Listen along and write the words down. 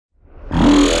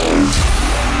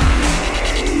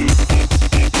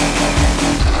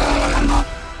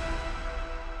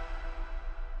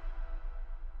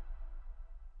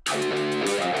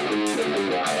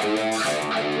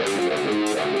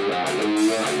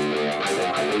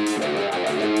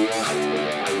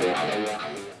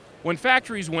When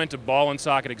factories went to ball and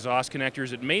socket exhaust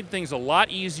connectors, it made things a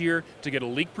lot easier to get a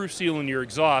leak-proof seal in your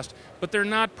exhaust, but they're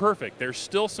not perfect. There's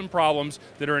still some problems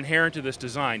that are inherent to this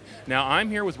design. Now, I'm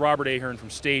here with Robert Ahern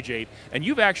from Stage 8, and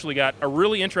you've actually got a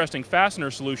really interesting fastener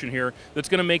solution here that's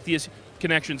going to make these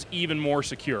connections even more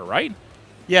secure, right?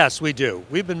 Yes, we do.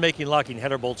 We've been making locking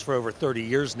header bolts for over 30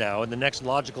 years now, and the next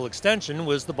logical extension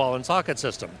was the ball and socket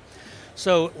system.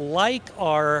 So, like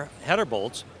our header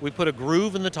bolts, we put a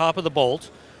groove in the top of the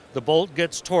bolt. The bolt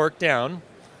gets torqued down.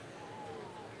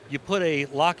 You put a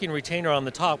locking retainer on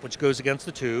the top, which goes against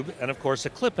the tube, and of course a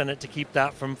clip in it to keep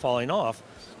that from falling off.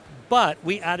 But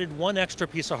we added one extra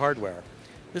piece of hardware.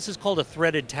 This is called a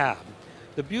threaded tab.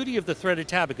 The beauty of the threaded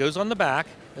tab, it goes on the back,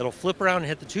 it'll flip around and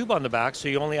hit the tube on the back, so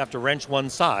you only have to wrench one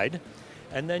side.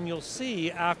 And then you'll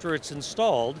see after it's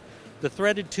installed, the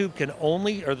threaded tab can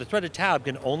only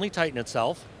tighten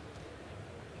itself,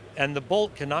 and the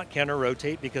bolt cannot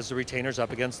counter-rotate because the retainer's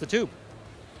up against the tube.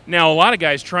 Now, a lot of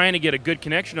guys trying to get a good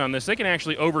connection on this, they can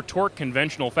actually over-torque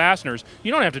conventional fasteners.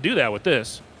 You don't have to do that with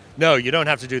this. No, you don't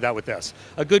have to do that with this.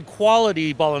 A good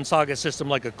quality ball and socket system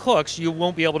like a Cook's, you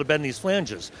won't be able to bend these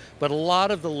flanges. But a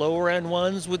lot of the lower end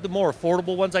ones, with the more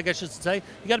affordable ones, I guess you should say,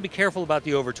 you got to be careful about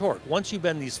the over-torque. Once you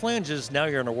bend these flanges, now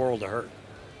you're in a world of hurt.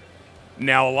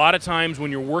 Now, a lot of times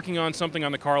when you're working on something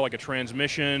on the car like a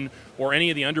transmission or any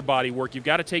of the underbody work, you've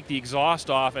got to take the exhaust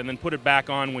off and then put it back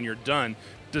on when you're done.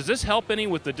 Does this help any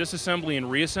with the disassembly and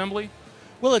reassembly?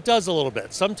 Well, it does a little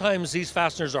bit. Sometimes these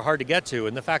fasteners are hard to get to,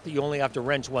 and the fact that you only have to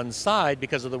wrench one side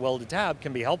because of the welded tab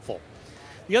can be helpful.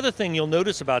 The other thing you'll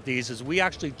notice about these is we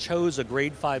actually chose a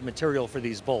grade 5 material for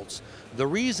these bolts. The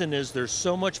reason is there's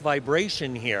so much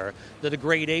vibration here that a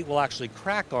grade 8 will actually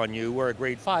crack on you where a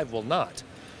grade 5 will not.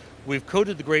 We've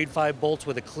coated the grade 5 bolts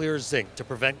with a clear zinc to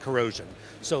prevent corrosion.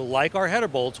 So like our header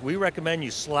bolts, we recommend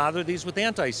you slather these with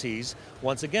anti-seize.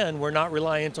 Once again, we're not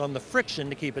reliant on the friction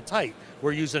to keep it tight.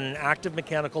 We're using an active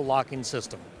mechanical locking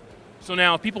system. So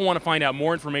now, if people want to find out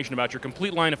more information about your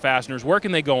complete line of fasteners, where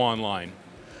can they go online?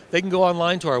 They can go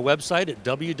online to our website at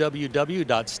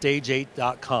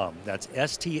www.stage8.com. That's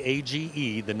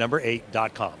STAGE, the number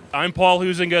 8.com. I'm Paul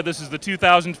Huizinga. This is the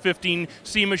 2015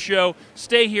 SEMA show.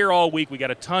 Stay here all week. We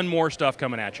got a ton more stuff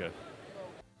coming at you.